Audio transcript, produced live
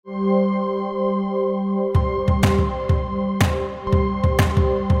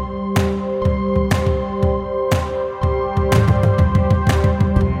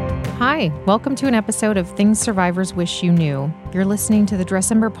Hi, welcome to an episode of Things Survivors Wish You Knew. You're listening to the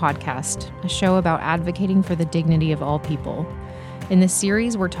Dressember Podcast, a show about advocating for the dignity of all people. In this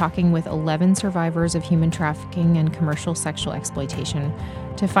series, we're talking with 11 survivors of human trafficking and commercial sexual exploitation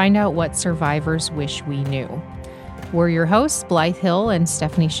to find out what survivors wish we knew. We're your hosts, Blythe Hill and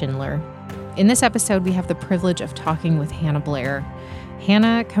Stephanie Schindler. In this episode, we have the privilege of talking with Hannah Blair.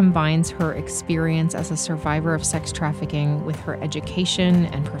 Hannah combines her experience as a survivor of sex trafficking with her education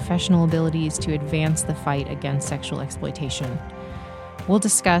and professional abilities to advance the fight against sexual exploitation. We'll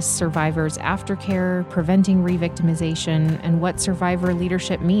discuss survivors' aftercare, preventing re-victimization, and what survivor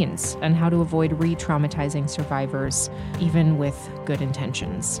leadership means, and how to avoid re-traumatizing survivors, even with good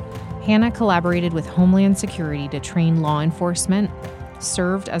intentions. Hannah collaborated with Homeland Security to train law enforcement,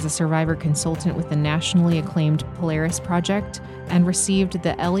 served as a survivor consultant with the nationally acclaimed Polaris Project, and received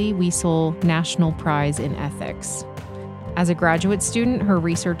the Elie Wiesel National Prize in Ethics. As a graduate student, her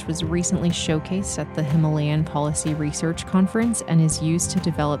research was recently showcased at the Himalayan Policy Research Conference and is used to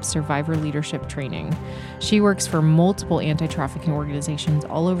develop survivor leadership training. She works for multiple anti-trafficking organizations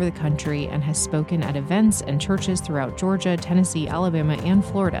all over the country and has spoken at events and churches throughout Georgia, Tennessee, Alabama, and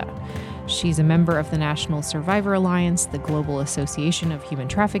Florida. She's a member of the National Survivor Alliance, the Global Association of Human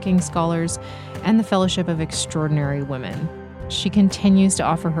Trafficking Scholars, and the Fellowship of Extraordinary Women. She continues to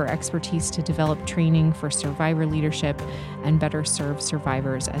offer her expertise to develop training for survivor leadership and better serve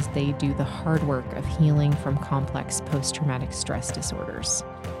survivors as they do the hard work of healing from complex post-traumatic stress disorders.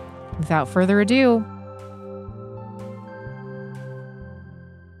 Without further ado,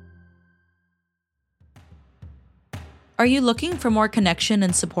 are you looking for more connection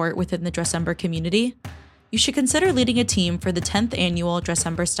and support within the Dressember community? You should consider leading a team for the 10th annual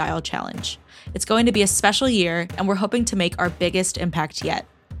Dressember Style Challenge. It's going to be a special year, and we're hoping to make our biggest impact yet.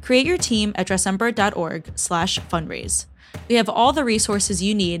 Create your team at dressember.org/fundraise. We have all the resources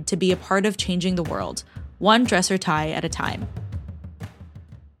you need to be a part of changing the world, one dresser tie at a time.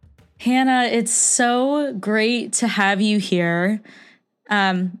 Hannah, it's so great to have you here.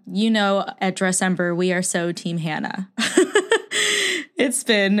 At Dressember, we are so Team Hannah. It's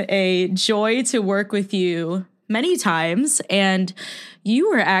been a joy to work with you many times, and you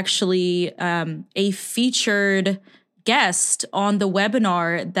were actually a featured guest on the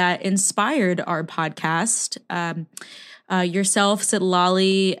webinar that inspired our podcast. Yourself,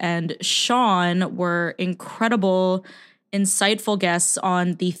 Sitlali, and Sean were incredible, insightful guests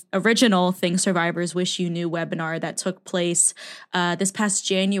on the original Things Survivors Wish You Knew webinar that took place this past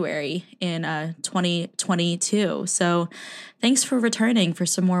January in 2022. So thanks for returning for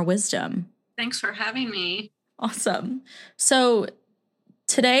some more wisdom. Thanks for having me. Awesome. So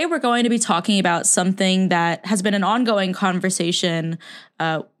today we're going to be talking about something that has been an ongoing conversation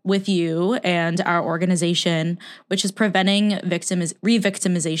with you and our organization, which is preventing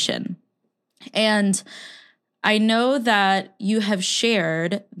re-victimization. And I know that you have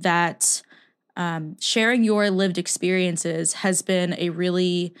shared that sharing your lived experiences has been a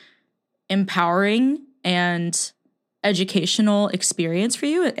really empowering and educational experience for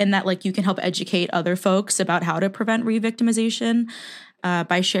you, and that you can help educate other folks about how to prevent re-victimization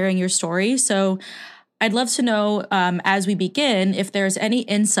by sharing your story. So I'd love to know, as we begin, if there's any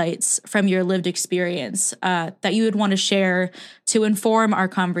insights from your lived experience that you would want to share to inform our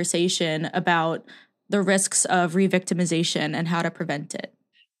conversation about the risks of re-victimization and how to prevent it.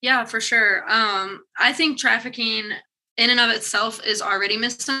 Yeah, for sure. I think trafficking in and of itself is already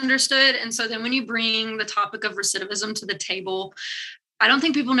misunderstood. And so then when you bring the topic of recidivism to the table, I don't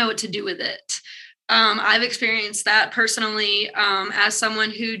think people know what to do with it. I've experienced that personally as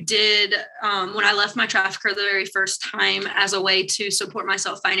someone who did, when I left my trafficker the very first time as a way to support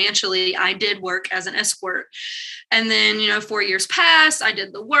myself financially, I did work as an escort. And then, 4 years passed, I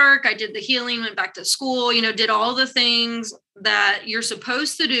did the work, I did the healing, went back to school, did all the things that you're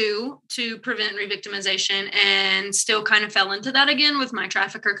supposed to do to prevent re-victimization, and still kind of fell into that again with my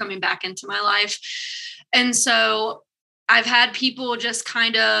trafficker coming back into my life. And so I've had people just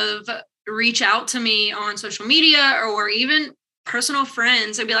kind of reach out to me on social media or even personal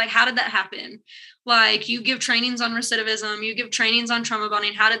friends and be like, how did that happen? Like, you give trainings on recidivism, you give trainings on trauma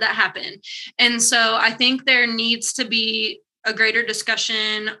bonding. How did that happen? And so I think there needs to be a greater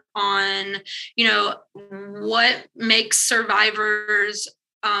discussion on, what makes survivors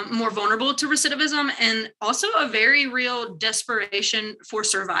more vulnerable to recidivism, and also a very real desperation for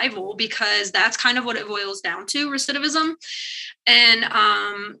survival, because that's kind of what it boils down to, recidivism. And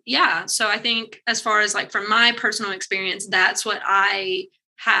so I think as far as from my personal experience, that's what I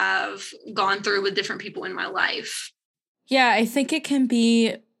have gone through with different people in my life. Yeah, I think it can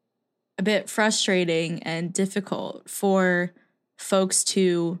be a bit frustrating and difficult for folks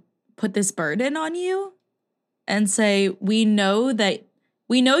to put this burden on you and say, we know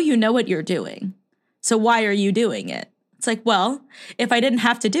you know what you're doing. So why are you doing it? It's like, well, if I didn't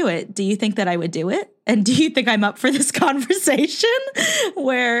have to do it, do you think that I would do it? And do you think I'm up for this conversation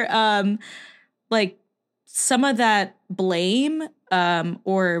where like some of that blame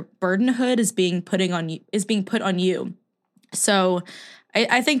or burdenhood is being put on you. So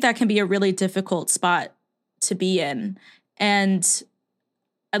I think that can be a really difficult spot to be in. And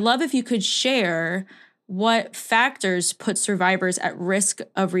I'd love if you could share what factors put survivors at risk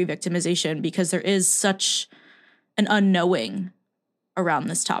of revictimization, because there is such an unknowing around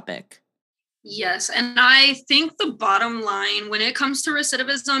this topic. Yes. And I think the bottom line when it comes to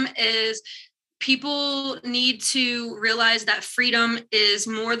recidivism is people need to realize that freedom is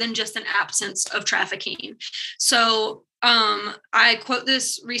more than just an absence of trafficking. So I quote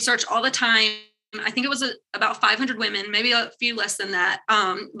this research all the time. I think it was about 500 women, maybe a few less than that.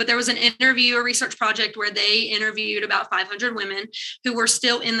 But there was an interview, a research project where they interviewed about 500 women who were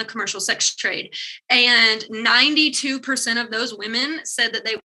still in the commercial sex trade. And 92% of those women said that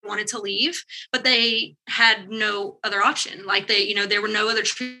they wanted to leave, but they had no other option. Like there were no other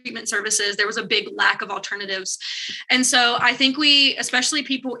treatment services. There was a big lack of alternatives. And so I think we, especially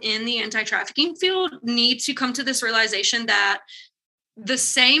people in the anti-trafficking field, need to come to this realization that the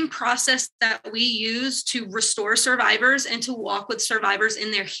same process that we use to restore survivors and to walk with survivors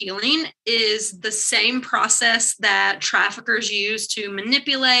in their healing is the same process that traffickers use to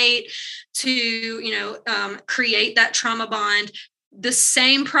manipulate, to, create that trauma bond. The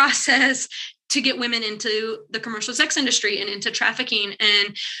same process to get women into the commercial sex industry and into trafficking.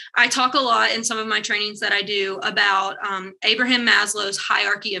 And I talk a lot in some of my trainings that I do about Abraham Maslow's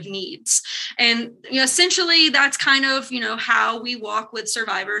hierarchy of needs. And essentially that's kind of, how we walk with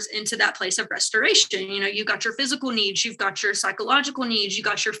survivors into that place of restoration. You've got your physical needs, you've got your psychological needs, you've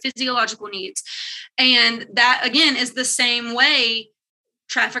got your physiological needs. And that again is the same way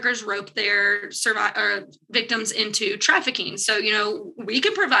traffickers rope their victims into trafficking. So, we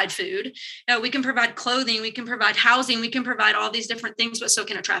can provide food, we can provide clothing, we can provide housing, we can provide all these different things, but so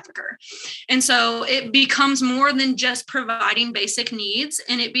can a trafficker. And so it becomes more than just providing basic needs,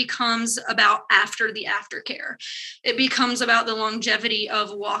 and it becomes about the aftercare. It becomes about the longevity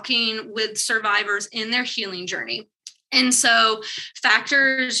of walking with survivors in their healing journey. And so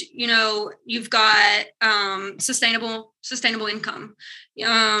factors, you've got sustainable income,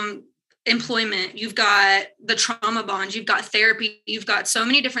 employment, you've got the trauma bond, you've got therapy, you've got so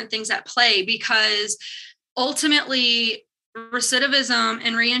many different things at play, because ultimately recidivism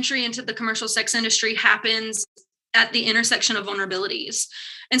and reentry into the commercial sex industry happens at the intersection of vulnerabilities.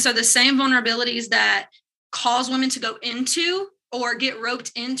 And so the same vulnerabilities that cause women to go into or get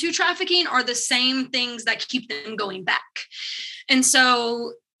roped into trafficking are the same things that keep them going back. And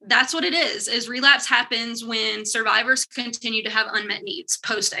so that's what it is relapse happens when survivors continue to have unmet needs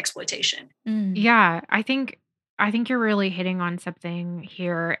post-exploitation. Yeah, I think you're really hitting on something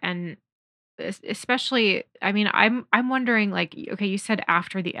here. And especially, I'm wondering, like, okay, you said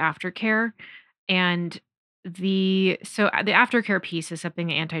after the aftercare, and the aftercare piece is something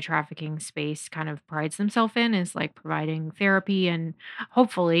the anti-trafficking space kind of prides themselves in, is like providing therapy, and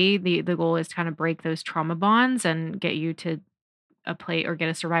hopefully the goal is to kind of break those trauma bonds and get you to a place, or get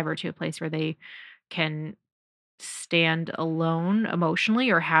a survivor to a place where they can stand alone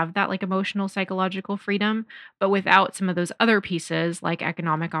emotionally, or have that like emotional psychological freedom, but without some of those other pieces like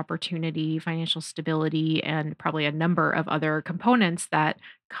economic opportunity, financial stability, and probably a number of other components that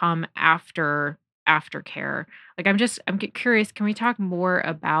come after aftercare. Like I'm curious, can we talk more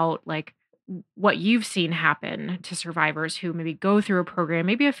about like what you've seen happen to survivors who maybe go through a program,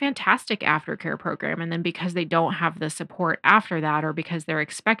 maybe a fantastic aftercare program, and then because they don't have the support after that, or because they're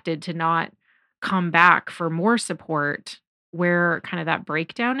expected to not come back for more support, where kind of that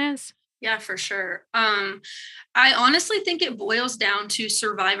breakdown is? Yeah, for sure. I honestly think it boils down to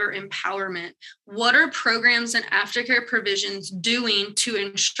survivor empowerment. What are programs and aftercare provisions doing to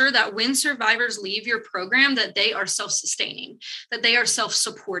ensure that when survivors leave your program, that they are self-sustaining, that they are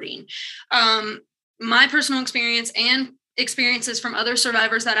self-supporting? My personal experience and experiences from other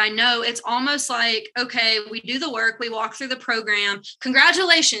survivors that I know, it's almost like, okay, we do the work, we walk through the program,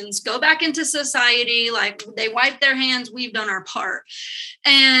 congratulations, go back into society, like they wipe their hands, we've done our part.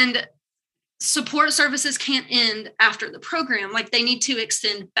 And support services can't end after the program. Like they need to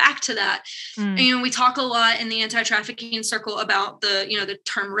extend back to that. And we talk a lot in the anti-trafficking circle about the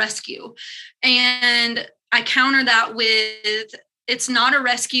term rescue. And I counter that with it's not a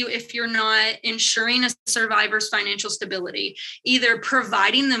rescue if you're not ensuring a survivor's financial stability, either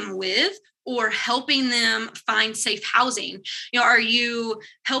providing them with or helping them find safe housing. Are you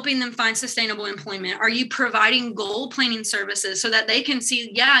helping them find sustainable employment? Are you providing goal planning services so that they can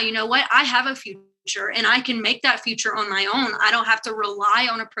see, you know what, I have a future and I can make that future on my own. I don't have to rely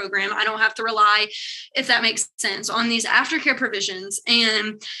on a program. I don't have to rely, if that makes sense, on these aftercare provisions.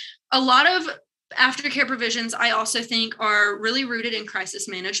 And a lot of aftercare provisions, I also think, are really rooted in crisis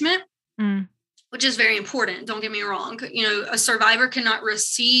management, which is very important. Don't get me wrong. A survivor cannot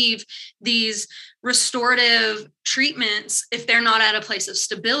receive these restorative treatments if they're not at a place of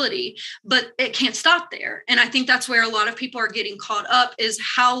stability, but it can't stop there. And I think that's where a lot of people are getting caught up, is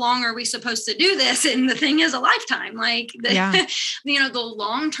how long are we supposed to do this? And the thing is, a lifetime. The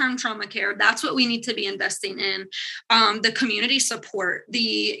long-term trauma care, that's what we need to be investing in. The community support,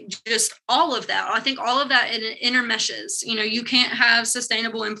 just all of that. I think all of that intermeshes. You can't have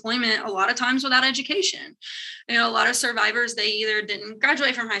sustainable employment a lot of times without education. A lot of survivors, they either didn't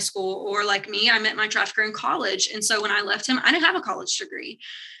graduate from high school, or like me, I met my trafficker in college. And so when I left him, I didn't have a college degree.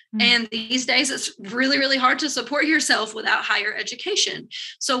 And these days, it's really, really hard to support yourself without higher education.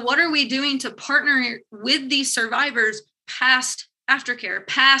 So what are we doing to partner with these survivors past aftercare,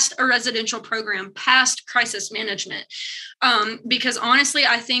 past a residential program, past crisis management? Because honestly,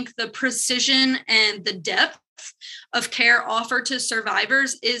 I think the precision and the depth of care offered to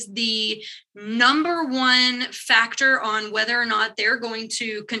survivors is the number one factor on whether or not they're going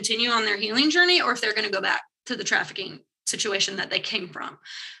to continue on their healing journey, or if they're going to go back to the trafficking situation that they came from.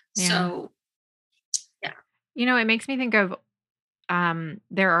 Yeah. So, yeah. It makes me think of,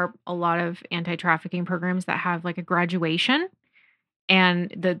 there are a lot of anti-trafficking programs that have like a graduation.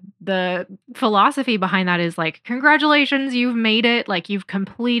 And the philosophy behind that is like, congratulations, you've made it, like you've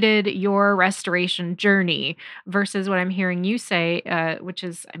completed your restoration journey, versus what I'm hearing you say, which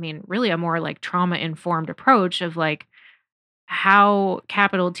is, really a more like trauma-informed approach of like how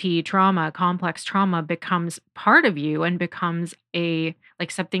capital T trauma, complex trauma becomes part of you and becomes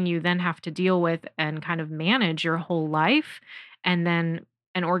something you then have to deal with and kind of manage your whole life. And then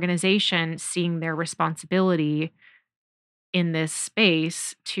an organization seeing their responsibility in this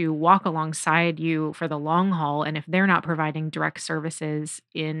space to walk alongside you for the long haul. And if they're not providing direct services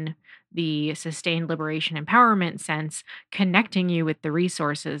in the sustained liberation empowerment sense, connecting you with the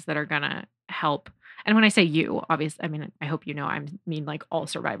resources that are going to help. And when I say you, obviously, I hope I mean like all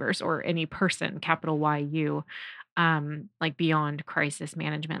survivors or any person, capital Y U, like beyond crisis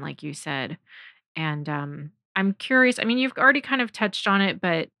management, like you said. And I'm curious, you've already kind of touched on it,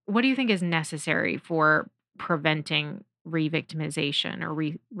 but what do you think is necessary for preventing re-victimization or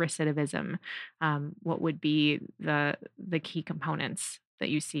recidivism? What would be the key components that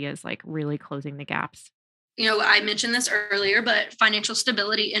you see as like really closing the gaps? I mentioned this earlier, but financial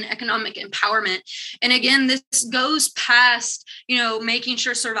stability and economic empowerment. And again, this goes past, making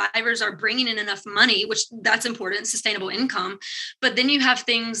sure survivors are bringing in enough money, which that's important, sustainable income. But then you have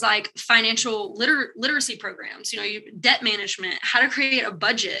things like financial literacy programs, debt management, how to create a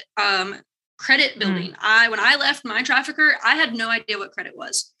budget, credit building. When I left my trafficker, I had no idea what credit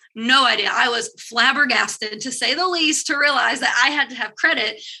was. No idea. I was flabbergasted, to say the least, to realize that I had to have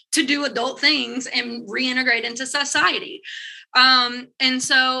credit to do adult things and reintegrate into society. And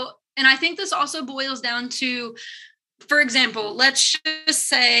I think this also boils down to, for example, let's just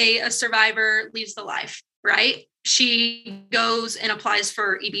say a survivor leaves the life, right? She goes and applies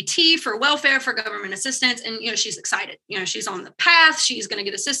for EBT, for welfare, for government assistance. And, she's excited. She's on the path. She's going to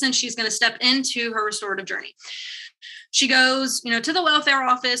get assistance. She's going to step into her restorative journey. She goes, to the welfare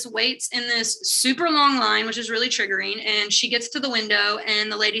office, waits in this super long line, which is really triggering. And she gets to the window and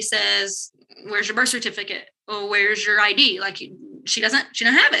the lady says, "Where's your birth certificate? Or where's your ID?" Like she doesn't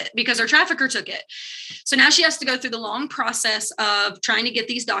have it because her trafficker took it. So now she has to go through the long process of trying to get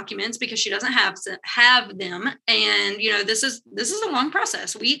these documents because she doesn't have them. And, this is a long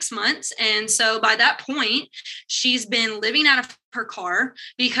process, weeks, months. And so by that point, she's been living out of her car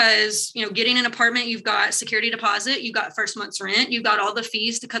because, getting an apartment, you've got security deposit, you've got first month's rent, you've got all the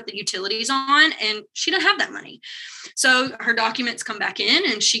fees to cut the utilities on, and she doesn't have that money. So her documents come back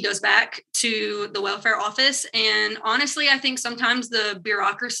in and she goes back to the welfare office. And honestly, I think sometimes the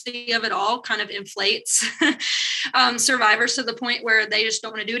bureaucracy of it all kind of inflates survivors to the point where they just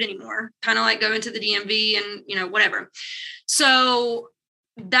don't want to do it anymore. Kind of like going to the DMV and, whatever. So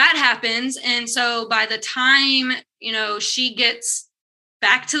that happens. And so by the time, she gets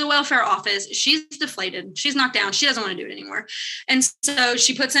back to the welfare office. She's deflated. She's knocked down. She doesn't want to do it anymore. And so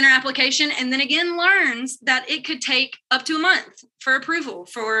she puts in her application and then again learns that it could take up to a month for approval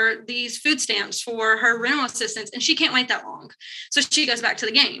for these food stamps, for her rental assistance. And she can't wait that long. So she goes back to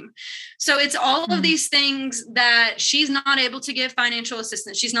the game. So it's all of these things that she's not able to get financial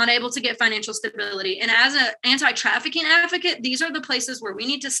assistance. She's not able to get financial stability. And as an anti-trafficking advocate, these are the places where we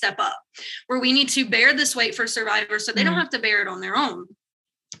need to step up, where we need to bear this weight for survivors so they don't have to bear it on their own.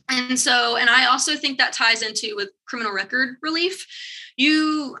 And I also think that ties into with criminal record relief.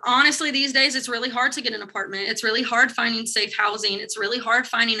 You honestly, these days, it's really hard to get an apartment. It's really hard finding safe housing. It's really hard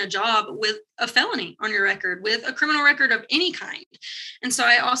finding a job with a felony on your record, with a criminal record of any kind. And so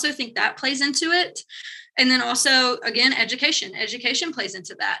I also think that plays into it. And then also, again, education plays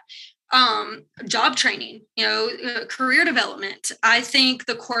into that. Job training, career development. I think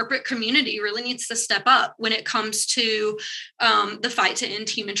the corporate community really needs to step up when it comes to the fight to end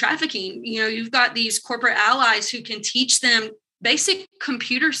human trafficking. You've got these corporate allies who can teach them basic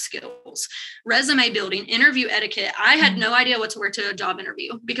computer skills, resume building, interview etiquette. I had no idea what to wear to a job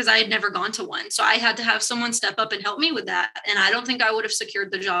interview because I had never gone to one. So I had to have someone step up and help me with that. And I don't think I would have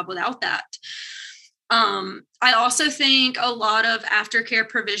secured the job without that. I also think a lot of aftercare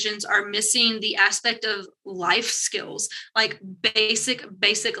provisions are missing the aspect of life skills, like basic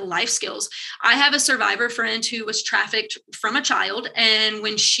life skills. I have a survivor friend who was trafficked from a child. And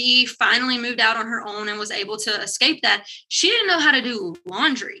when she finally moved out on her own and was able to escape that, she didn't know how to do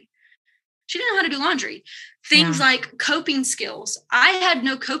laundry. Things like coping skills. I had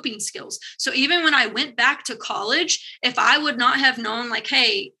no coping skills. So even when I went back to college, if I would not have known like,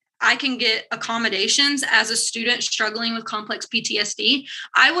 hey, I can get accommodations as a student struggling with complex PTSD,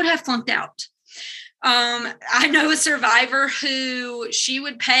 I would have flunked out. I know a survivor who she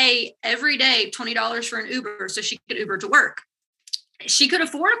would pay every day $20 for an Uber so she could Uber to work. She could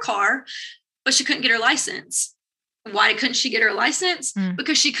afford a car, but she couldn't get her license. Why couldn't she get her license?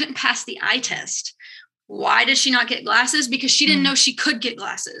 Because she couldn't pass the eye test. Why did she not get glasses? Because she didn't know she could get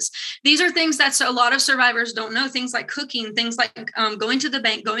glasses. These are things that a lot of survivors don't know. Things like cooking, things like going to the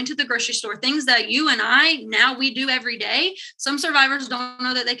bank, going to the grocery store, things that you and I, now we do every day. Some survivors don't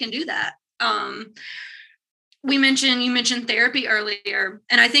know that they can do that. You mentioned therapy earlier,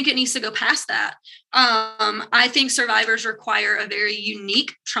 and I think it needs to go past that. I think survivors require a very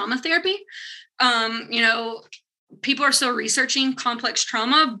unique trauma therapy. People are still researching complex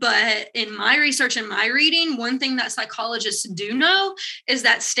trauma, but in my research and my reading, one thing that psychologists do know is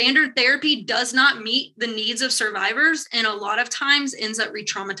that standard therapy does not meet the needs of survivors and a lot of times ends up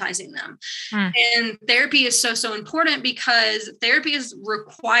re-traumatizing them. And therapy is so important because therapy is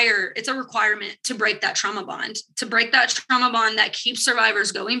it's a requirement to break that trauma bond, that keeps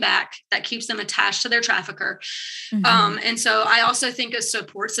survivors going back, that keeps them attached to their trafficker. And so I also think a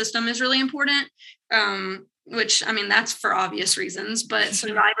support system is really important. Which, I mean, that's for obvious reasons, but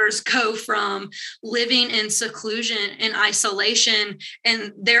survivors go from living in seclusion and isolation,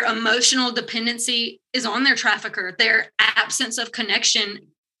 and their emotional dependency is on their trafficker, their absence of connection.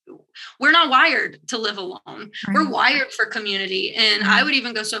 We're not wired to live alone. Right. We're wired for community. And I would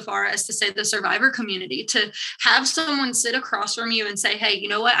even go so far as to say the survivor community, to have someone sit across from you and say, hey, you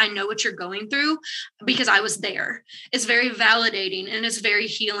know what? I know what you're going through because I was there. It's very validating and it's very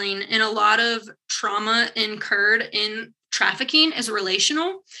healing. And a lot of trauma incurred in trafficking is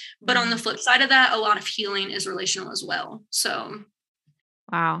relational. But on the flip side of that, a lot of healing is relational as well. So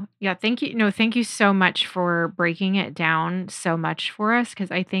wow. Yeah. Thank you. No, thank you so much for breaking it down so much for us. Cause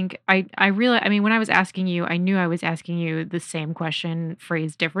I think I really, I mean, when I was asking you, I knew I was asking you the same question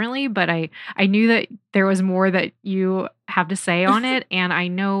phrased differently, but I knew that there was more that you have to say on it. And I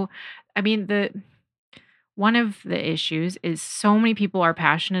know, I mean, one of the issues is so many people are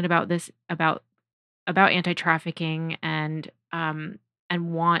passionate about this, about anti-trafficking and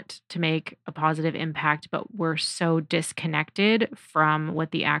want to make a positive impact, but we're so disconnected from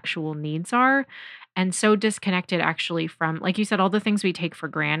what the actual needs are, and so disconnected actually from, like you said, all the things we take for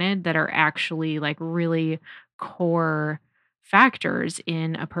granted that are actually like really core factors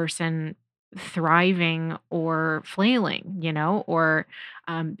in a person thriving or flailing, or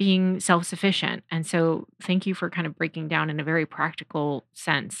being self-sufficient. And so thank you for kind of breaking down in a very practical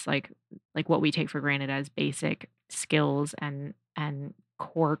sense, like what we take for granted as basic skills and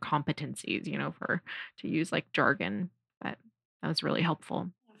core competencies, to use like jargon. But that was really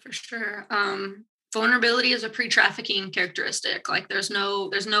helpful. For sure. Vulnerability is a pre-trafficking characteristic. Like there's no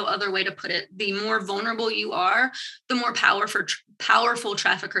other way to put it. The more vulnerable you are, the more powerful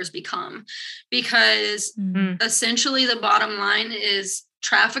traffickers become, because essentially the bottom line is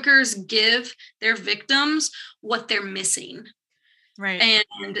traffickers give their victims what they're missing. Right.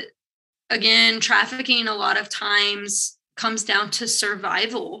 And again, trafficking a lot of times comes down to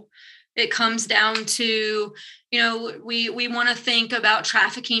survival. It comes down to, we want to think about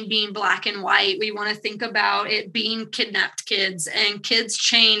trafficking being black and white. We want to think about it being kidnapped kids and kids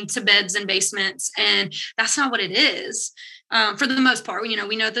chained to beds and basements. And that's not what it is. For the most part, we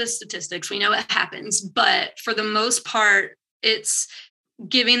know the statistics, we know it happens, but for the most part, it's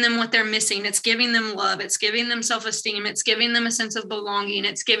giving them what they're missing. It's giving them love. It's giving them self-esteem. It's giving them a sense of belonging.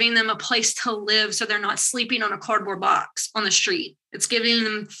 It's giving them a place to live so they're not sleeping on a cardboard box on the street. It's giving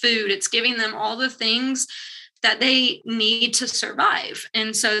them food. It's giving them all the things that they need to survive.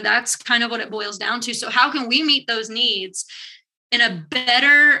 And so that's kind of what it boils down to. So how can we meet those needs in a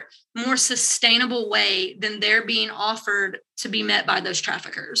better, more sustainable way than they're being offered to be met by those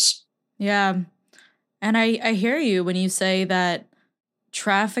traffickers? Yeah. And I hear you when you say that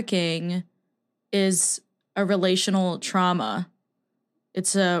trafficking is a relational trauma.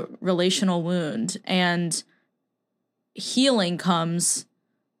 It's a relational wound, and healing comes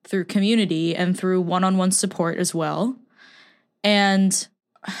through community and through one-on-one support as well. And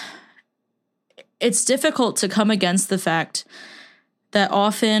it's difficult to come against the fact that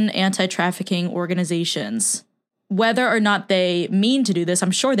often anti-trafficking organizations, whether or not they mean to do this,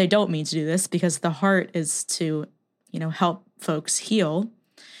 I'm sure they don't mean to do this because the heart is to, help folks heal,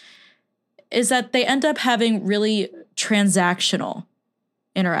 is that they end up having really transactional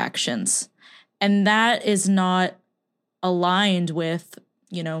interactions. And that is not aligned with,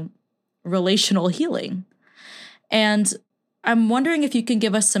 relational healing. And I'm wondering if you can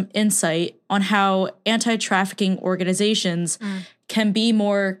give us some insight on how anti-trafficking organizations can be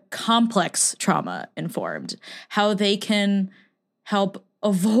more complex trauma informed, how they can help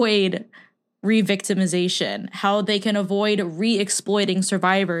avoid revictimization, how they can avoid re-exploiting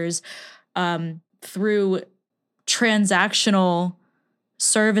survivors through transactional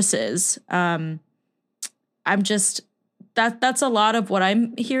services. That's a lot of what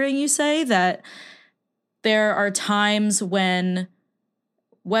I'm hearing you say, that there are times when,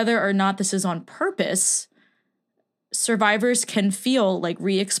 whether or not this is on purpose, survivors can feel like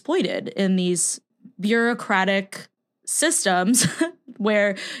re-exploited in these bureaucratic systems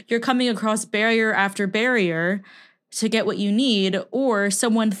where you're coming across barrier after barrier to get what you need, or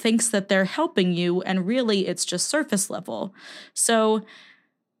someone thinks that they're helping you and really it's just surface level. So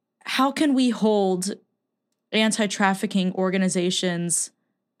how can we hold anti-trafficking organizations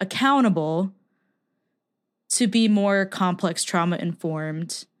accountable to be more complex trauma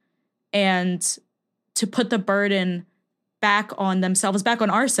informed and to put the burden back on themselves, back on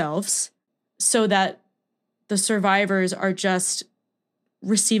ourselves, so that the survivors are just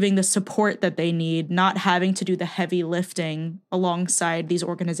receiving the support that they need, not having to do the heavy lifting alongside these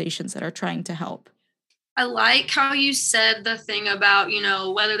organizations that are trying to help? I like how you said the thing about,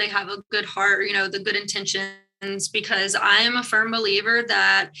 whether they have a good heart or, the good intentions, because I am a firm believer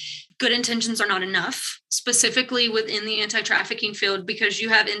that good intentions are not enough, specifically within the anti-trafficking field, because you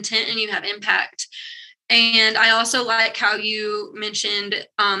have intent and you have impact. And I also like how you mentioned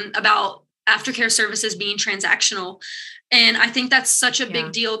about aftercare services being transactional. And I think that's such a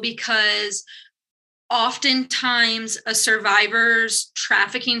big deal, because oftentimes a survivor's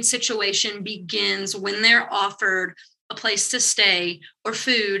trafficking situation begins when they're offered a place to stay or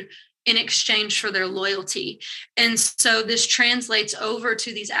food in exchange for their loyalty. And so this translates over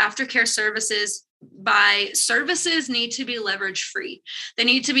to these aftercare services. By services need to be leverage free. They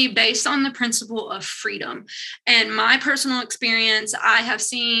need to be based on the principle of freedom. And my personal experience, I've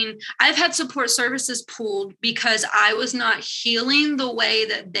had support services pulled because I was not healing the way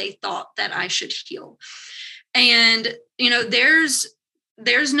that they thought that I should heal. And,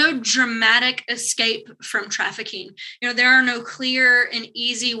 there's no dramatic escape from trafficking. There are no clear and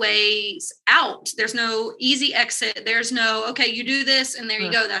easy ways out. There's no easy exit. There's no, okay, you do this and there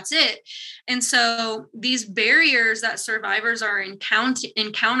you go, that's it. And so these barriers that survivors are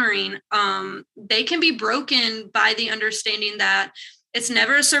encountering, they can be broken by the understanding that it's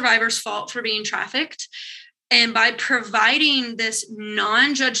never a survivor's fault for being trafficked. And by providing this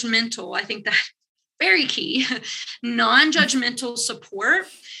non-judgmental, I think that very key, non-judgmental support.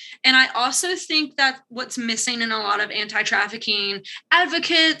 And I also think that what's missing in a lot of anti-trafficking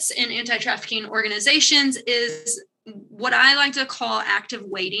advocates and anti-trafficking organizations is what I like to call active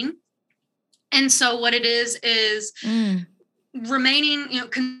waiting. And so what it is remaining,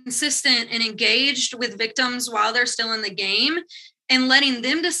 consistent and engaged with victims while they're still in the game, and letting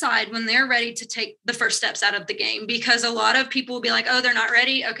them decide when they're ready to take the first steps out of the game. Because a lot of people will be like, oh, they're not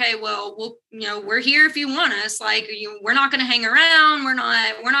ready. Okay, well, we're here if you want us. Like, we're not going to hang around. We're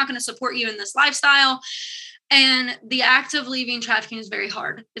not going to support you in this lifestyle. And the act of leaving trafficking is very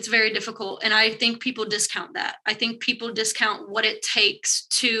hard. It's very difficult. And I think people discount that. I think people discount what it takes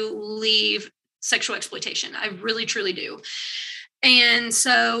to leave sexual exploitation. I really, truly do. And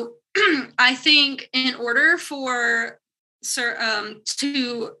so I think in order for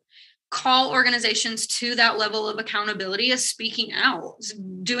to call organizations to that level of accountability is speaking out,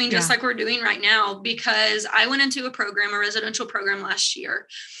 doing just like we're doing right now, because I went into a residential program last year,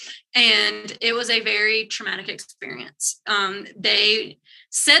 and it was a very traumatic experience. They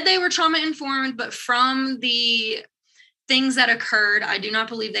said they were trauma informed, but from the things that occurred, I do not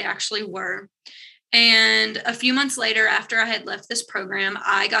believe they actually were. And a few months later, after I had left this program,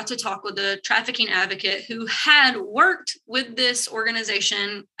 I got to talk with a trafficking advocate who had worked with this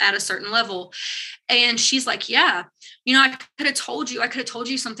organization at a certain level. And she's like, yeah, I could have told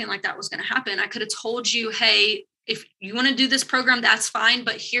you something like that was going to happen. I could have told you, hey, if you want to do this program, that's fine,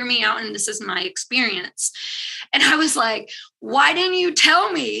 but hear me out. And this is my experience. And I was like, why didn't you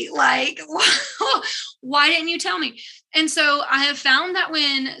tell me? Like, why didn't you tell me? And so I have found that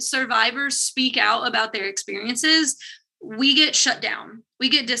when survivors speak out about their experiences, we get shut down. We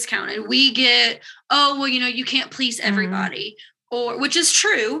get discounted. We get, oh, well, you can't please everybody. Or, which is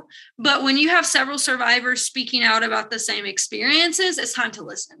true. But when you have several survivors speaking out about the same experiences, it's time to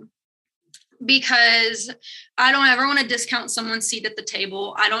listen. Because I don't ever want to discount someone's seat at the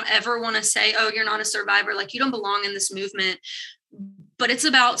table. I don't ever want to say, oh, you're not a survivor. Like, you don't belong in this movement. But it's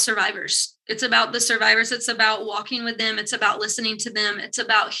about survivors. It's about the survivors. It's about walking with them. It's about listening to them. It's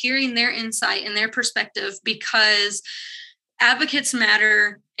about hearing their insight and their perspective, because advocates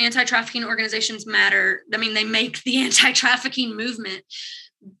matter. Anti-trafficking organizations matter. I mean, they make the anti-trafficking movement.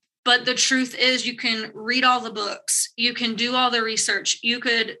 But the truth is, you can read all the books, you can do all the research, you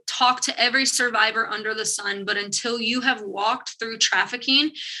could talk to every survivor under the sun, but until you have walked through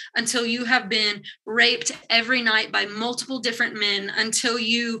trafficking, until you have been raped every night by multiple different men, until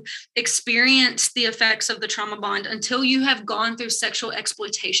you experience the effects of the trauma bond, until you have gone through sexual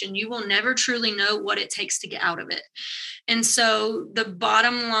exploitation, you will never truly know what it takes to get out of it. And so the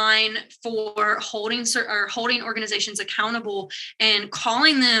bottom line for holding organizations accountable and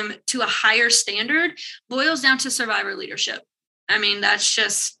calling them to a higher standard boils down to survivor leadership. I mean, that's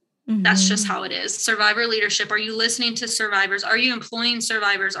just how it is. Survivor leadership. Are you listening to survivors? Are you employing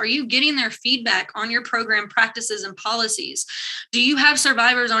survivors? Are you getting their feedback on your program practices and policies? Do you have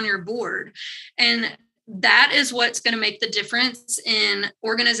survivors on your board? And that is what's going to make the difference in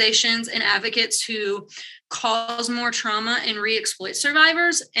organizations and advocates who cause more trauma and re-exploit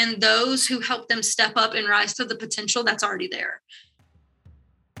survivors, and those who help them step up and rise to the potential that's already there.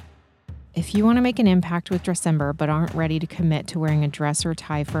 If you want to make an impact with Dressember but aren't ready to commit to wearing a dress or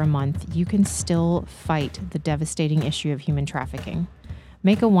tie for a month, you can still fight the devastating issue of human trafficking.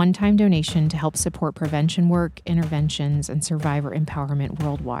 Make a one-time donation to help support prevention work, interventions, and survivor empowerment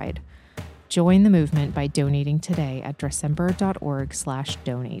worldwide. Join the movement by donating today at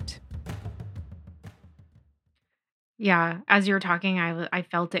dressember.org/donate. Yeah, as you were talking, I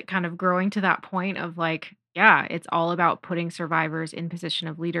felt it kind of growing to that point of like, yeah, it's all about putting survivors in position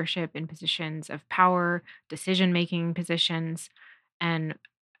of leadership, in positions of power, decision-making positions, and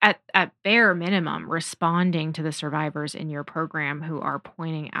at bare minimum, responding to the survivors in your program who are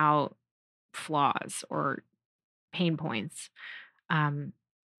pointing out flaws or pain points.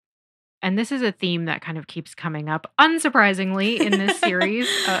 And this is a theme that kind of keeps coming up, unsurprisingly, in this series,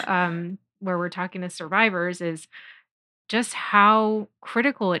 where we're talking to survivors, is just how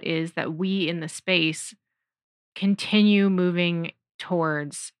critical it is that we in the space continue moving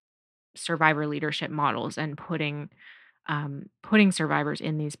towards survivor leadership models and putting survivors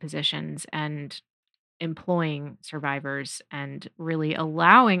in these positions and employing survivors and really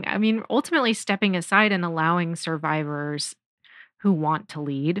ultimately stepping aside and allowing survivors who want to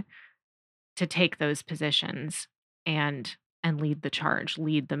lead to take those positions and lead the charge,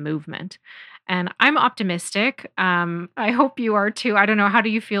 lead the movement. And I'm optimistic. I hope you are too. I don't know. How do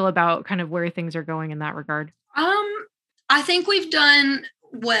you feel about kind of where things are going in that regard? I think we've done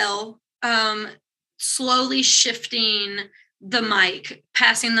well, slowly shifting the mic,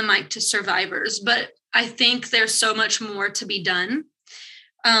 passing the mic to survivors. But I think there's so much more to be done.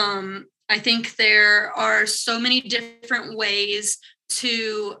 I think there are so many different ways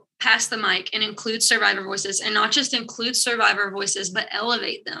to pass the mic and include survivor voices, and not just include survivor voices, but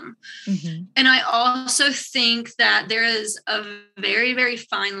elevate them. Mm-hmm. And I also think that there is a very, very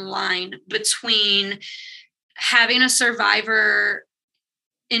fine line between having a survivor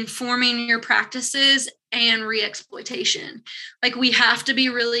informing your practices and re-exploitation. Like, we have to be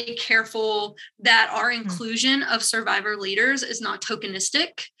really careful that our inclusion of survivor leaders is not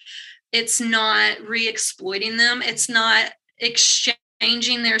tokenistic. It's not re-exploiting them. It's not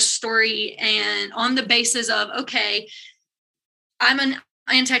exchanging their story and on the basis of, okay, I'm an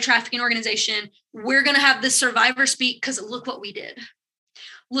anti-trafficking organization. We're going to have this survivor speak because look what we did.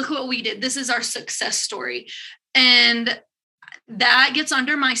 Look what we did. This is our success story. And that gets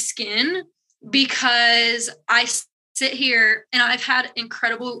under my skin because I sit here and I've had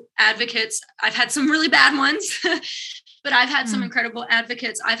incredible advocates. I've had some really bad ones, but I've had some incredible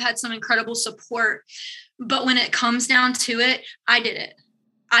advocates. I've had some incredible support. But when it comes down to it, I did it.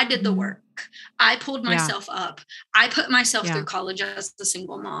 I did the work. I pulled myself up. I put myself through college as a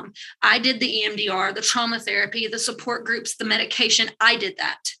single mom. I did the EMDR, the trauma therapy, the support groups, the medication. I did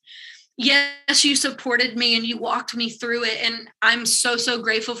that. Yes, you supported me and you walked me through it. And I'm so, so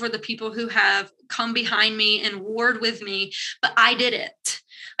grateful for the people who have come behind me and warred with me, but I did it.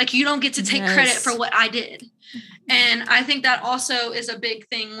 Like, you don't get to take credit for what I did. And I think that also is a big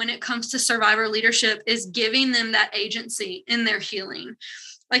thing when it comes to survivor leadership, is giving them that agency in their healing.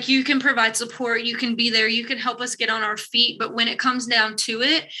 Like, you can provide support, you can be there, you can help us get on our feet. But when it comes down to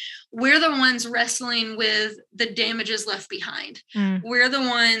it, we're the ones wrestling with the damages left behind. We're the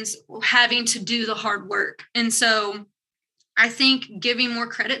ones having to do the hard work. And so I think giving more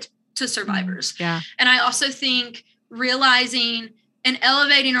credit to survivors. And I also think realizing and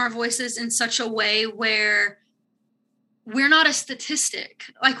elevating our voices in such a way where we're not a statistic.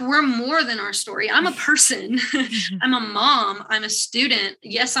 Like, we're more than our story. I'm a person. I'm a mom. I'm a student.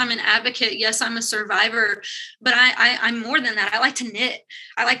 Yes, I'm an advocate. Yes, I'm a survivor, but I'm more than that. I like to knit.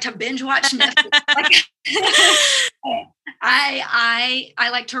 I like to binge watch Netflix. I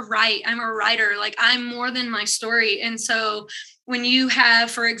like to write. I'm a writer. Like, I'm more than my story. And so when you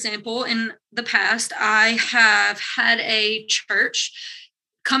have, for example, in the past, I have had a church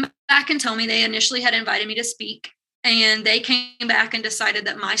come back and tell me they initially had invited me to speak. And they came back and decided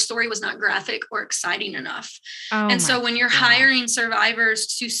that my story was not graphic or exciting enough. And so when you're hiring survivors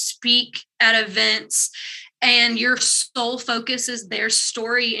to speak at events and your sole focus is their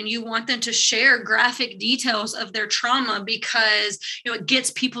story and you want them to share graphic details of their trauma because, it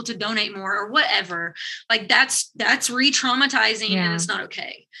gets people to donate more or whatever, like that's re-traumatizing and it's not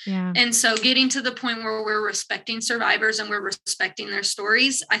okay. And so getting to the point where we're respecting survivors and we're respecting their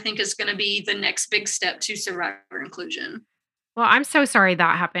stories, I think is going to be the next big step to survivor inclusion. Well, I'm so sorry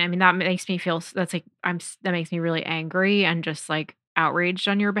that happened. I mean, that makes me feel, that makes me really angry and just like outraged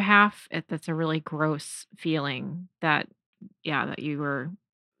on your behalf. That's a really gross feeling that you were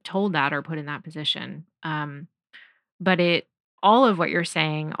told that or put in that position. But all of what you're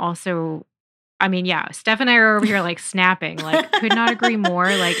saying also, I mean, Steph and I are over here like snapping, like could not agree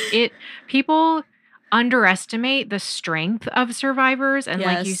more. Like, people underestimate the strength of survivors. And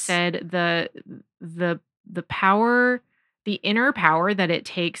like you said, the power, the inner power that it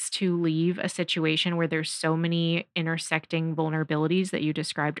takes to leave a situation where there's so many intersecting vulnerabilities that you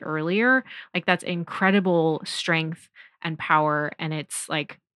described earlier. Like, that's incredible strength and power. And it's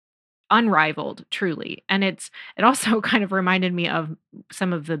like unrivaled, truly. And it also kind of reminded me of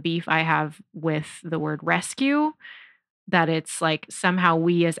some of the beef I have with the word rescue, that it's like somehow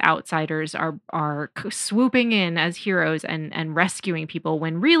we as outsiders are swooping in as heroes and rescuing people,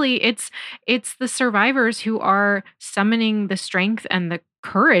 when really it's the survivors who are summoning the strength and the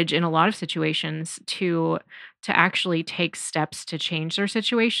courage in a lot of situations to actually take steps to change their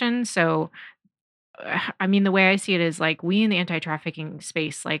situation. So I mean, the way I see it is like, we in the anti-trafficking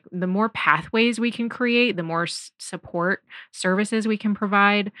space, like the more pathways we can create, the more support services we can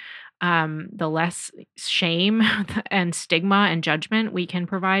provide, the less shame and stigma and judgment we can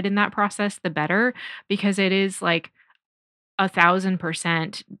provide in that process, the better, because it is like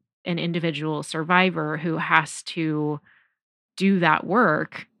 1,000% an individual survivor who has to do that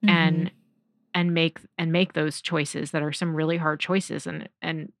work and make those choices that are some really hard choices,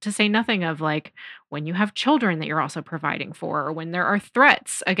 and to say nothing of like when you have children that you're also providing for, or when there are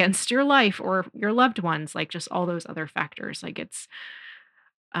threats against your life or your loved ones, like just all those other factors. Like, it's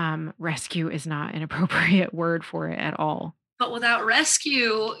rescue is not an appropriate word for it at all. But without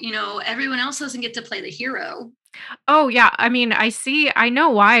rescue, everyone else doesn't get to play the hero. Oh, yeah. I mean, I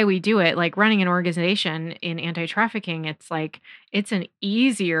know why we do it. Like, running an organization in anti-trafficking, it's like, it's an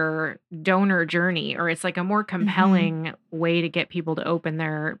easier donor journey, or it's like a more compelling way to get people to open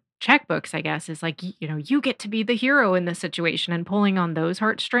their checkbooks, I guess, is like, you get to be the hero in this situation and pulling on those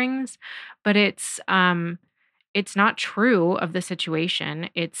heartstrings. But it's not true of the situation.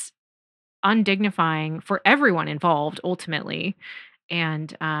 It's undignifying for everyone involved ultimately.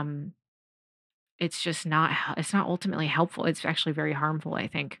 And, it's not ultimately helpful. It's actually very harmful, I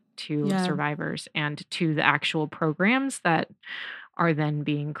think, to survivors and to the actual programs that are then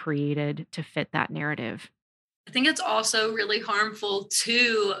being created to fit that narrative. I think it's also really harmful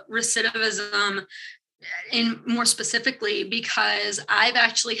to recidivism, and more specifically because I've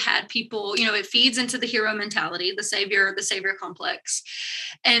actually had people, it feeds into the hero mentality, the savior complex.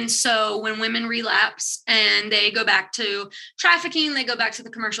 And so when women relapse and they go back to trafficking, they go back to the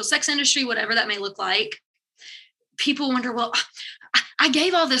commercial sex industry, whatever that may look like, people wonder, well, I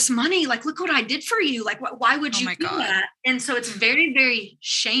gave all this money. Like, look what I did for you. Like, why would you do that? And so it's very, very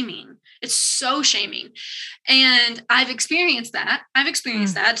shaming. It's so shaming. And I've experienced that.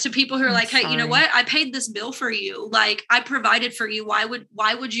 To people who are like, hey, you know what? I paid this bill for you. Like, I provided for you.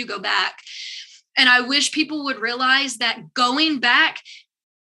 Why would you go back? And I wish people would realize that going back,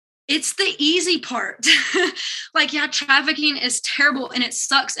 it's the easy part. Like, yeah, trafficking is terrible and it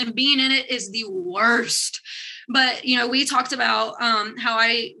sucks, and being in it is the worst. But, we talked about how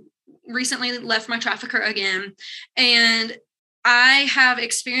I recently left my trafficker again, and I have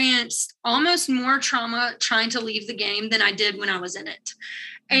experienced almost more trauma trying to leave the game than I did when I was in it.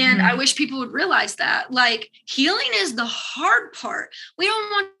 And I wish people would realize that, like, healing is the hard part. We don't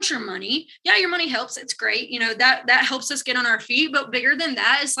want your money. Yeah, your money helps. It's great. That helps us get on our feet. But bigger than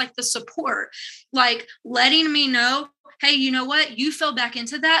that is like the support, like letting me know, hey, you know what? You fell back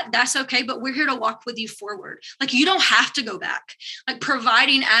into that. That's okay. But we're here to walk with you forward. Like, you don't have to go back. Like,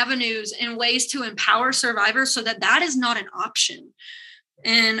 providing avenues and ways to empower survivors so that is not an option.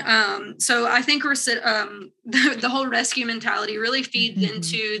 And so I think the whole rescue mentality really feeds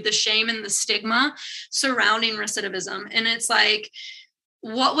into the shame and the stigma surrounding recidivism. And it's like,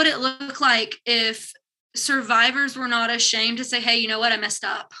 what would it look like if survivors were not ashamed to say, hey, you know what? I messed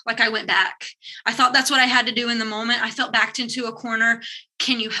up. Like, I went back. I thought that's what I had to do in the moment. I felt backed into a corner.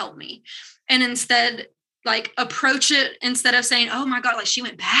 Can you help me? And instead, like, approach it instead of saying, oh my God, like, she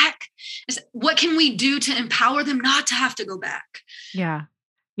went back. What can we do to empower them not to have to go back? Yeah.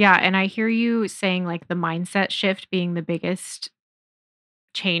 Yeah. And I hear you saying, like, the mindset shift being the biggest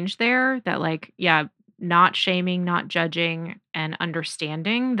change there, that, like, yeah, not shaming, not judging, and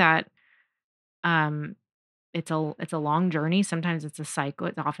understanding that it's a long journey. Sometimes it's a cycle.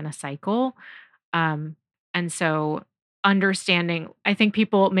 It's often a cycle. And so understanding, I think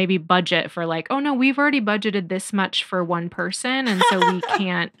people maybe budget for, like, oh no, we've already budgeted this much for one person. And so we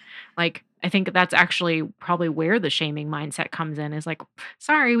can't, like, I think that's actually probably where the shaming mindset comes in, is like,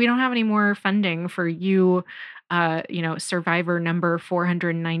 sorry, we don't have any more funding for you. Survivor number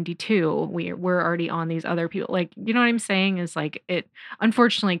 492. We're already on these other people. Like, you know what I'm saying, is like, it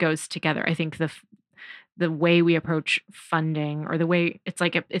unfortunately goes together. I think the way we approach funding, or the way it's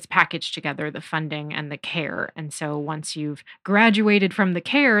like it's packaged together, the funding and the care. And so once you've graduated from the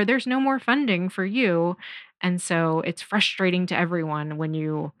care, there's no more funding for you. And so it's frustrating to everyone when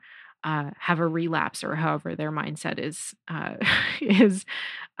you have a relapse, or however their mindset is.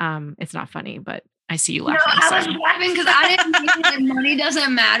 It's not funny, but I see you laughing. I was laughing because I didn't think that money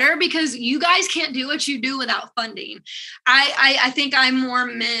doesn't matter, because you guys can't do what you do without funding. I think I'm more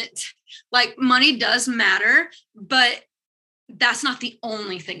meant, like, money does matter, but that's not the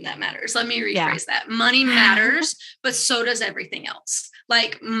only thing that matters. Let me rephrase that. Money matters, but so does everything else.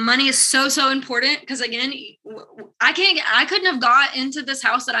 Like, money is so important, because again, I couldn't have got into this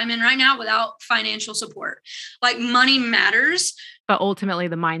house that I'm in right now without financial support. Like, money matters. But ultimately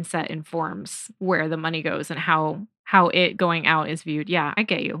the mindset informs where the money goes and how it going out is viewed. Yeah, I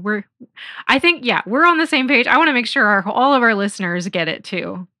get you. We're on the same page. I want to make sure all of our listeners get it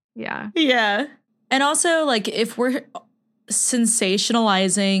too. Yeah. Yeah. And also, like, if we're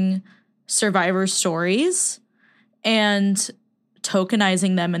sensationalizing survivor stories and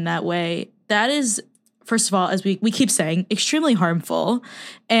tokenizing them in that way, that is, first of all, as we keep saying, extremely harmful.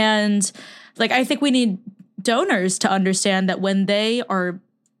 And, like, I think we need donors to understand that when they are,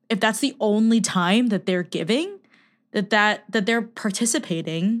 if that's the only time that they're giving, that they're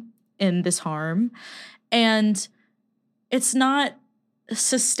participating in this harm, and it's not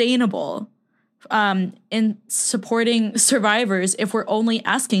sustainable in supporting survivors if we're only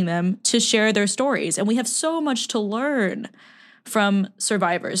asking them to share their stories. And we have so much to learn from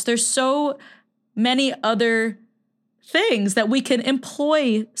survivors. There's so many other things that we can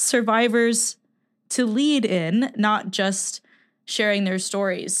employ survivors to lead in, not just sharing their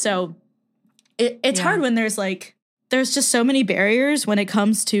stories. So it's hard when there's just so many barriers when it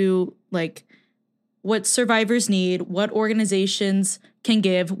comes to, like, what survivors need, what organizations can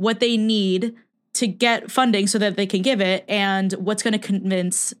give, what they need to get funding so that they can give it, and what's going to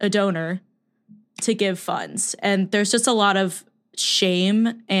convince a donor to give funds. And there's just a lot of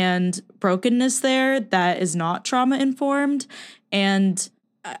shame and brokenness there that is not trauma informed. And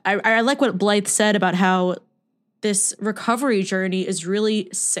I like what Blythe said about how this recovery journey is really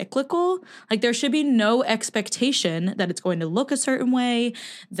cyclical. Like there should be no expectation that it's going to look a certain way,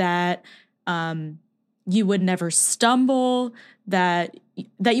 that you would never stumble, that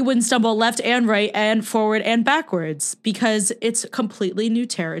you wouldn't stumble left and right and forward and backwards, because it's completely new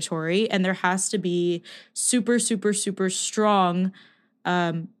territory, and there has to be super, super, super strong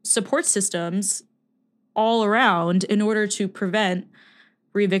support systems all around in order to prevent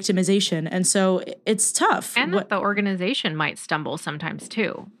re-victimization. And so it's tough. And that the organization might stumble sometimes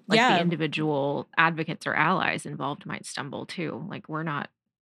too. Like the individual advocates or allies involved might stumble too. Like we're not.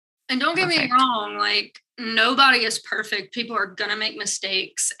 And don't get me wrong, like nobody is perfect. People are going to make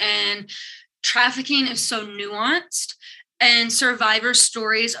mistakes, and trafficking is so nuanced, and survivor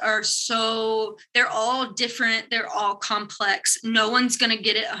stories are they're all different. They're all complex. No one's going to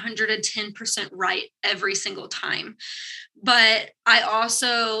get it 110% right every single time. But I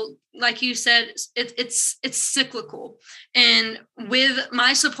also, like you said, it's cyclical. And with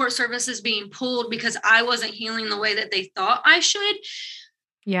my support services being pulled because I wasn't healing the way that they thought I should.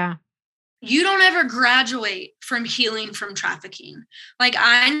 Yeah. You don't ever graduate from healing from trafficking. Like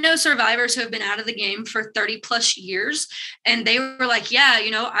I know survivors who have been out of the game for 30 plus years, and they were like, yeah,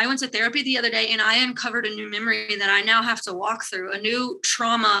 I went to therapy the other day and I uncovered a new memory that I now have to walk through, a new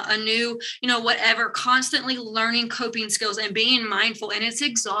trauma, a new, whatever, constantly learning coping skills and being mindful. And it's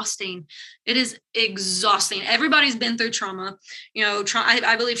exhausting. It is exhausting. Everybody's been through trauma.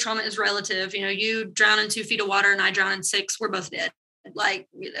 I believe trauma is relative. You drown in 2 feet of water and I drown in 6. We're both dead. Like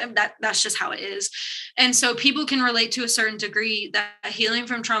that's just how it is. And so people can relate to a certain degree that healing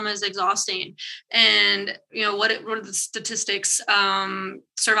from trauma is exhausting. And what are the statistics?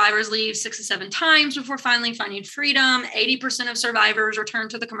 Survivors leave 6 to 7 times before finally finding freedom. 80% of survivors return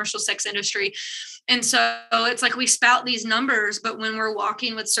to the commercial sex industry. And so it's like we spout these numbers, but when we're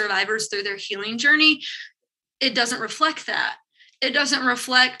walking with survivors through their healing journey, it doesn't reflect that. It doesn't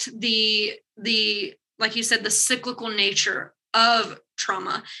reflect the like you said, the cyclical nature of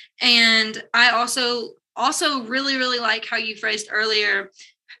trauma. And I also really, really like how you phrased earlier,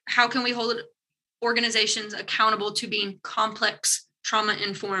 how can we hold organizations accountable to being complex trauma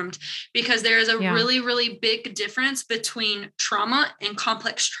informed? Because there is a really, really big difference between trauma and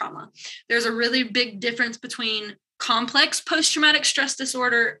complex trauma. There's a really big difference between complex post-traumatic stress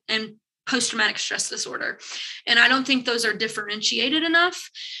disorder and post-traumatic stress disorder. And I don't think those are differentiated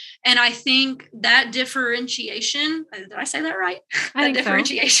enough. And I think that differentiation, did I say that right? That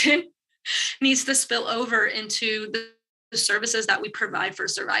differentiation needs to spill over into the services that we provide for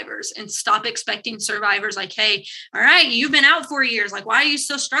survivors, and stop expecting survivors like, hey, all right, you've been out 4 years. Like, why are you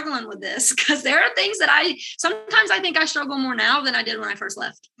still struggling with this? Because there are things that sometimes I think I struggle more now than I did when I first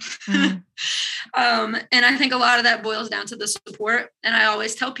left. And I think a lot of that boils down to the support. And I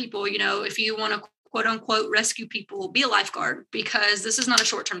always tell people, if you want to quote unquote rescue people, be a lifeguard, because this is not a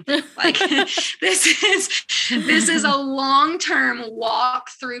short-term thing. Like this is a long-term walk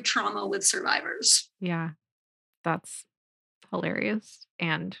through trauma with survivors. Yeah. That's hilarious.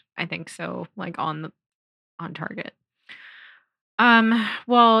 And I think so, like on target.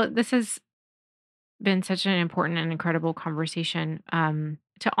 Well, this has been such an important and incredible conversation.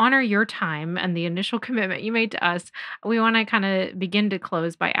 To honor your time and the initial commitment you made to us, we want to kind of begin to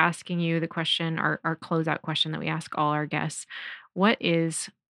close by asking you the question, our closeout question that we ask all our guests. What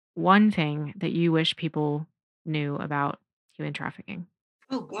is one thing that you wish people knew about human trafficking?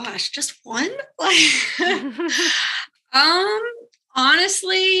 Oh gosh, just one?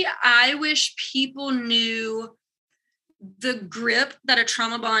 Honestly, I wish people knew the grip that a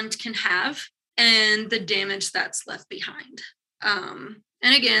trauma bond can have and the damage that's left behind.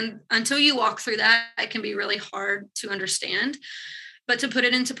 And again, until you walk through that, it can be really hard to understand. But to put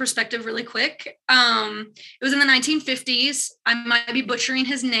it into perspective really quick, it was in the 1950s. I might be butchering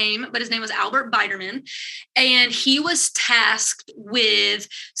his name, but his name was Albert Biderman. And he was tasked with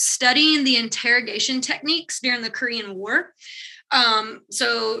studying the interrogation techniques during the Korean War.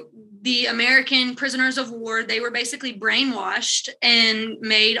 So the American prisoners of war, they were basically brainwashed and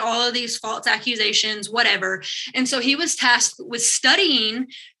made all of these false accusations, whatever. And so he was tasked with studying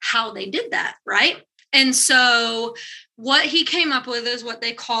how they did that, right? And so what he came up with is what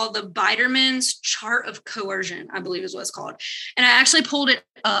they call the Biderman's chart of coercion, I believe is what it's called. And I actually pulled it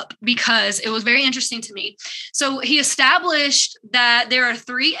up because it was very interesting to me. So he established that there are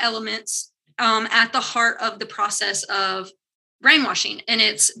 3 elements at the heart of the process of brainwashing, and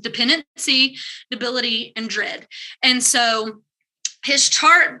it's dependency, debility, and dread. And so his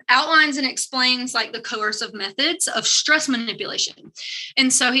chart outlines and explains like the coercive methods of stress manipulation.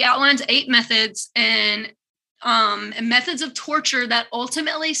 And so he outlines 8 methods, and and methods of torture that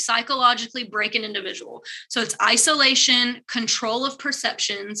ultimately psychologically break an individual. So it's isolation, control of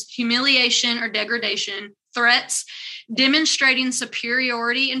perceptions, humiliation or degradation, threats, demonstrating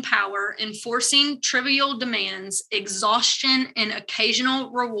superiority and power, enforcing trivial demands, exhaustion, and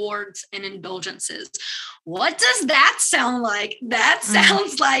occasional rewards and indulgences. What does that sound like? That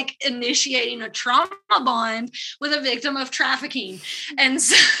sounds like initiating a trauma bond with a victim of trafficking. And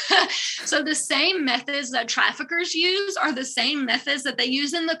so the same methods that traffickers use are the same methods that they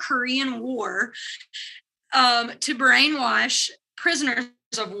use in the Korean War to brainwash prisoners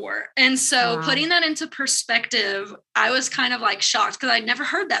of war. And so putting that into perspective, I was kind of like shocked because I'd never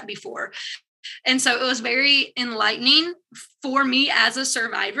heard that before. And so it was very enlightening for me as a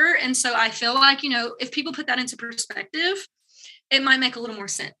survivor. And so I feel like, you know, if people put that into perspective, it might make a little more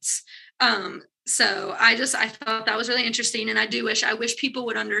sense. So I thought that was really interesting. And I wish people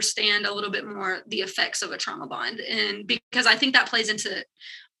would understand a little bit more the effects of a trauma bond. And because I think that plays into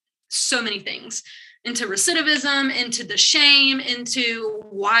so many things, into recidivism, into the shame, into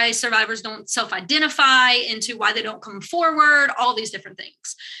why survivors don't self-identify, into why they don't come forward, all these different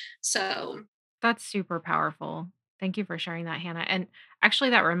things. So that's super powerful. Thank you for sharing that, Hannah. And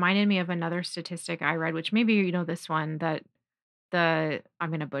actually that reminded me of another statistic I read, which maybe you know this one, that I'm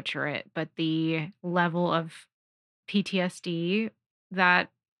going to butcher it, but the level of PTSD that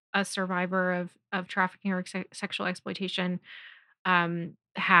a survivor of trafficking or sexual exploitation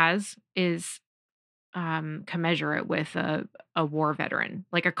has is commensurate with a war veteran,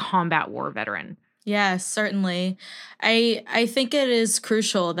 like a combat war veteran. Yes, certainly. I think it is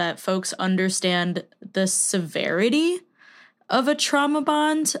crucial that folks understand the severity of a trauma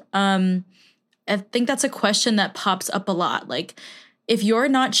bond. I think that's a question that pops up a lot. Like, if you're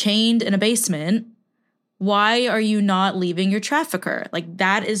not chained in a basement, why are you not leaving your trafficker? Like,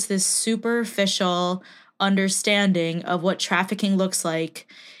 that is this superficial understanding of what trafficking looks like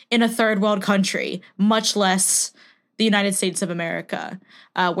in a third world country, much less the United States of America,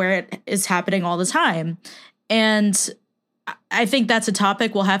 where it is happening all the time. And I think that's a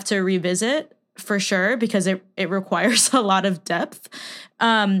topic we'll have to revisit for sure, because it requires a lot of depth.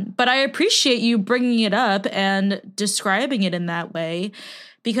 But I appreciate you bringing it up and describing it in that way,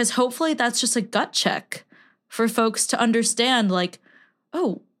 because hopefully that's just a gut check for folks to understand, like,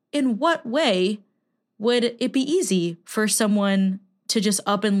 oh, in what way would it be easy for someone to just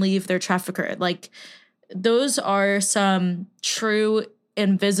up and leave their trafficker? Like, those are some true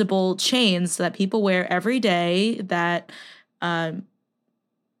invisible chains that people wear every day that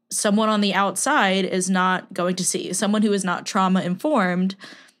someone on the outside is not going to see. Someone who is not trauma informed,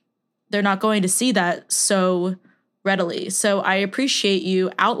 they're not going to see that so readily. So I appreciate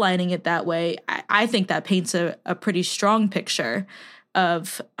you outlining it that way. I think that paints a pretty strong picture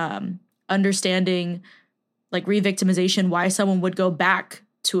of understanding, like, re-victimization, why someone would go back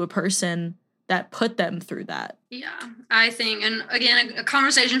to a person that put them through that. Yeah, I think, and again, a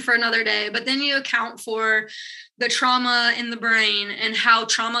conversation for another day, but then you account for the trauma in the brain and how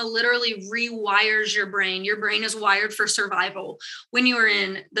trauma literally rewires your brain. Your brain is wired for survival. When you are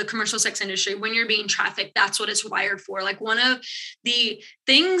in the commercial sex industry, when you're being trafficked, that's what it's wired for. Like, one of the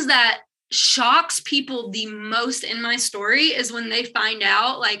things that shocks people the most in my story is when they find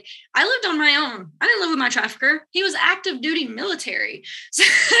out, like, I lived on my own. I didn't live with my trafficker. He was active duty military.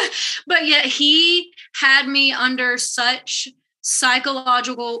 But yet he had me under such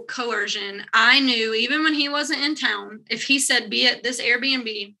psychological coercion. I knew, even when he wasn't in town, if he said, be at this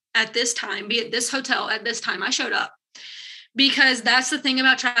Airbnb at this time, be at this hotel at this time, I showed up. Because that's the thing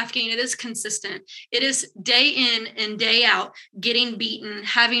about trafficking. It is consistent. It is day in and day out, getting beaten,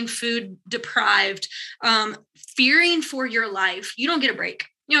 having food deprived, fearing for your life. You don't get a break.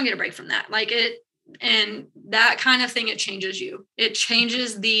 You don't get a break from that. Like, it, and that kind of thing, it changes you. It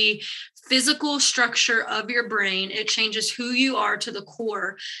changes the physical structure of your brain. It changes who you are to the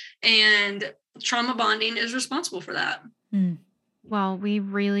core. And trauma bonding is responsible for that. Well, we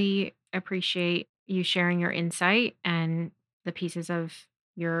really appreciate you sharing your insight and the pieces of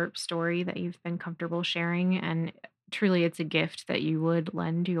your story that you've been comfortable sharing. And truly, it's a gift that you would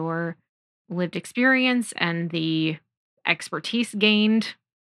lend your lived experience and the expertise gained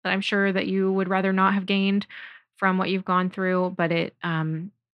that I'm sure that you would rather not have gained from what you've gone through. But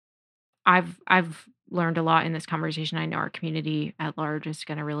I've learned a lot in this conversation. I know our community at large is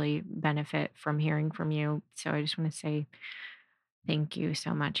going to really benefit from hearing from you. So I just want to say thank you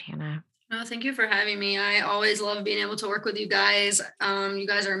so much, Hannah. No, thank you for having me. I always love being able to work with you guys. You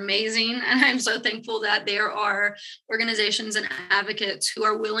guys are amazing. And I'm so thankful that there are organizations and advocates who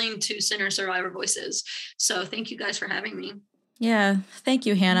are willing to center survivor voices. So thank you guys for having me. Yeah. Thank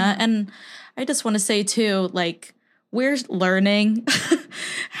you, Hannah. And I just want to say too, like, we're learning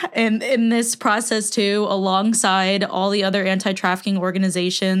in this process too, alongside all the other anti-trafficking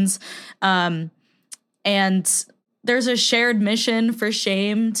organizations. And there's a shared mission for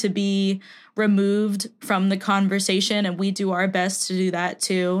shame to be removed from the conversation, and we do our best to do that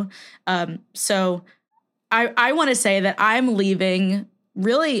too. So I want to say that I'm leaving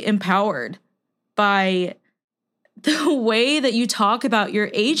really empowered by the way that you talk about your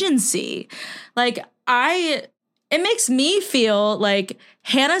agency. Like, it makes me feel like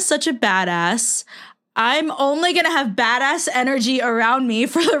Hannah's such a badass. I'm only going to have badass energy around me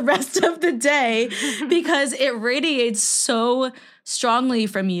for the rest of the day because it radiates so strongly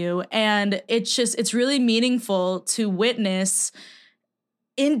from you. And it's really meaningful to witness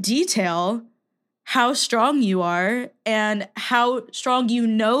in detail how strong you are and how strong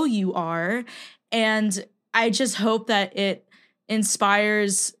you are. And I just hope that it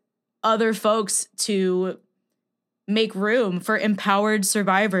inspires other folks to make room for empowered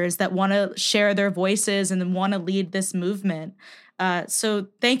survivors that want to share their voices and want to lead this movement. So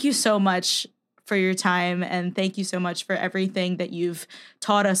thank you so much for your time, and thank you so much for everything that you've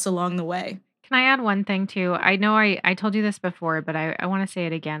taught us along the way. Can I add one thing too? I know I told you this before, but I want to say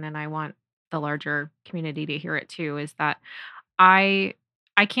it again, and I want the larger community to hear it too, is that I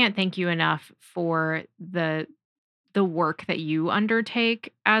can't thank you enough for the work that you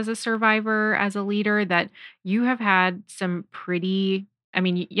undertake as a survivor, as a leader, that you have had some pretty, I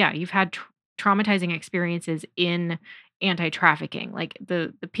mean, yeah, you've had traumatizing experiences in anti-trafficking. Like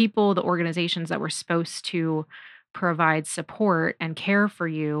the people, the organizations that were supposed to provide support and care for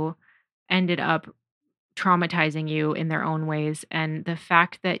you ended up traumatizing you in their own ways. And the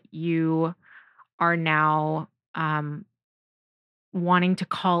fact that you are now wanting to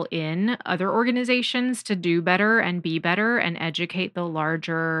call in other organizations to do better and be better and educate the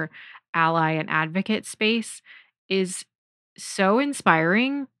larger ally and advocate space is so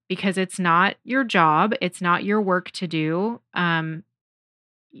inspiring, because it's not your job. It's not your work to do.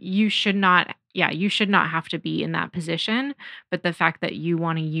 You should not have to be in that position. But the fact that you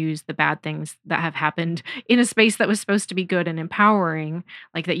want to use the bad things that have happened in a space that was supposed to be good and empowering,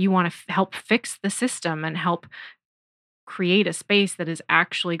 like that you want to help fix the system and help create a space that is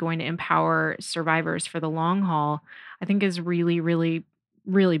actually going to empower survivors for the long haul, I think is really, really,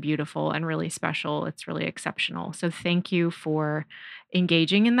 really beautiful and really special. It's really exceptional. So thank you for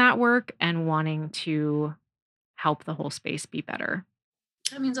engaging in that work and wanting to help the whole space be better.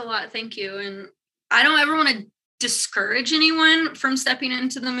 That means a lot. Thank you. And I don't ever want to discourage anyone from stepping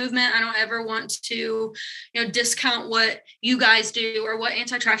into the movement. I don't ever want to, discount what you guys do or what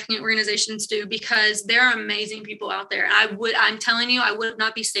anti-trafficking organizations do, because there are amazing people out there. I'm telling you, I would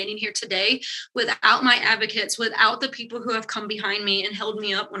not be standing here today without my advocates, without the people who have come behind me and held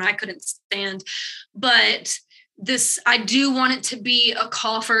me up when I couldn't stand. But I do want it to be a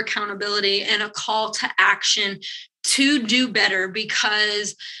call for accountability and a call to action to do better,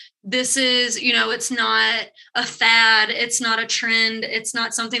 because this is, it's not a fad. It's not a trend. It's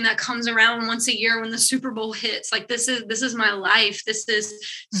not something that comes around once a year when the Super Bowl hits. Like, this is my life. This is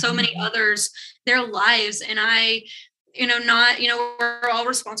so many others, their lives. And we're all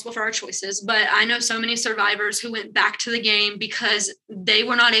responsible for our choices, but I know so many survivors who went back to the game because they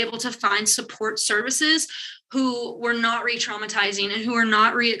were not able to find support services, who were not re-traumatizing and who are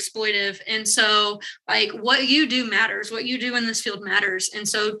not re-exploitive. And so, like, what you do matters. What you do in this field matters. And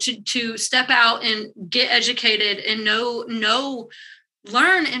so to step out and get educated and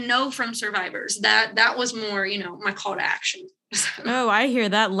learn and know from survivors, that was more, my call to action. Oh, I hear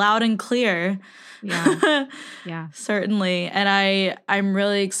that loud and clear. Yeah. Yeah. Certainly. And I'm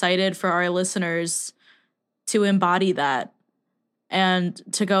really excited for our listeners to embody that and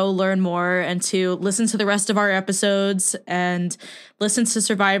to go learn more and to listen to the rest of our episodes and listen to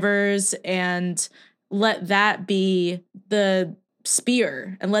survivors and let that be the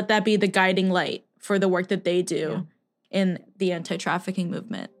spear and let that be the guiding light for the work that they do in the anti-trafficking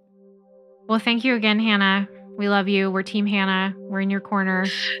movement. Well, thank you again, Hannah. We love you. We're Team Hannah. We're in your corner.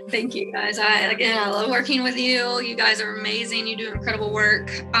 Thank you, guys. I love working with you. You guys are amazing. You do incredible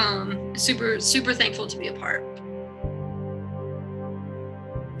work. Super, super thankful to be a part.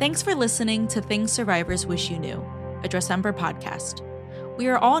 Thanks for listening to Things Survivors Wish You Knew, a Dressember podcast. We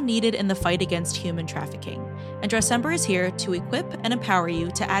are all needed in the fight against human trafficking, and Dressember is here to equip and empower you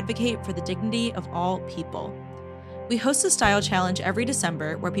to advocate for the dignity of all people. We host a style challenge every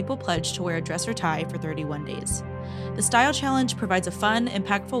December where people pledge to wear a dress or tie for 31 days. The style challenge provides a fun,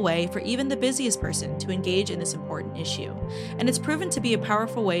 impactful way for even the busiest person to engage in this important issue, and it's proven to be a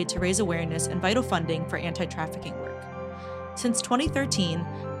powerful way to raise awareness and vital funding for anti-trafficking work. Since 2013,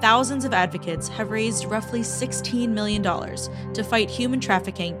 thousands of advocates have raised roughly $16 million to fight human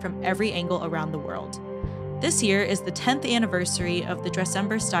trafficking from every angle around the world. This year is the 10th anniversary of the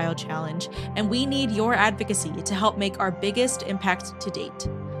Dressember Style Challenge, and we need your advocacy to help make our biggest impact to date.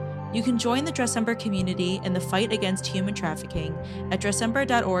 You can join the Dressember community in the fight against human trafficking at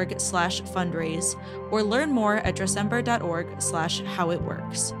dressember.org/fundraise or learn more at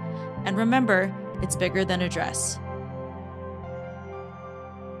dressember.org/howitworks. And remember, it's bigger than a dress.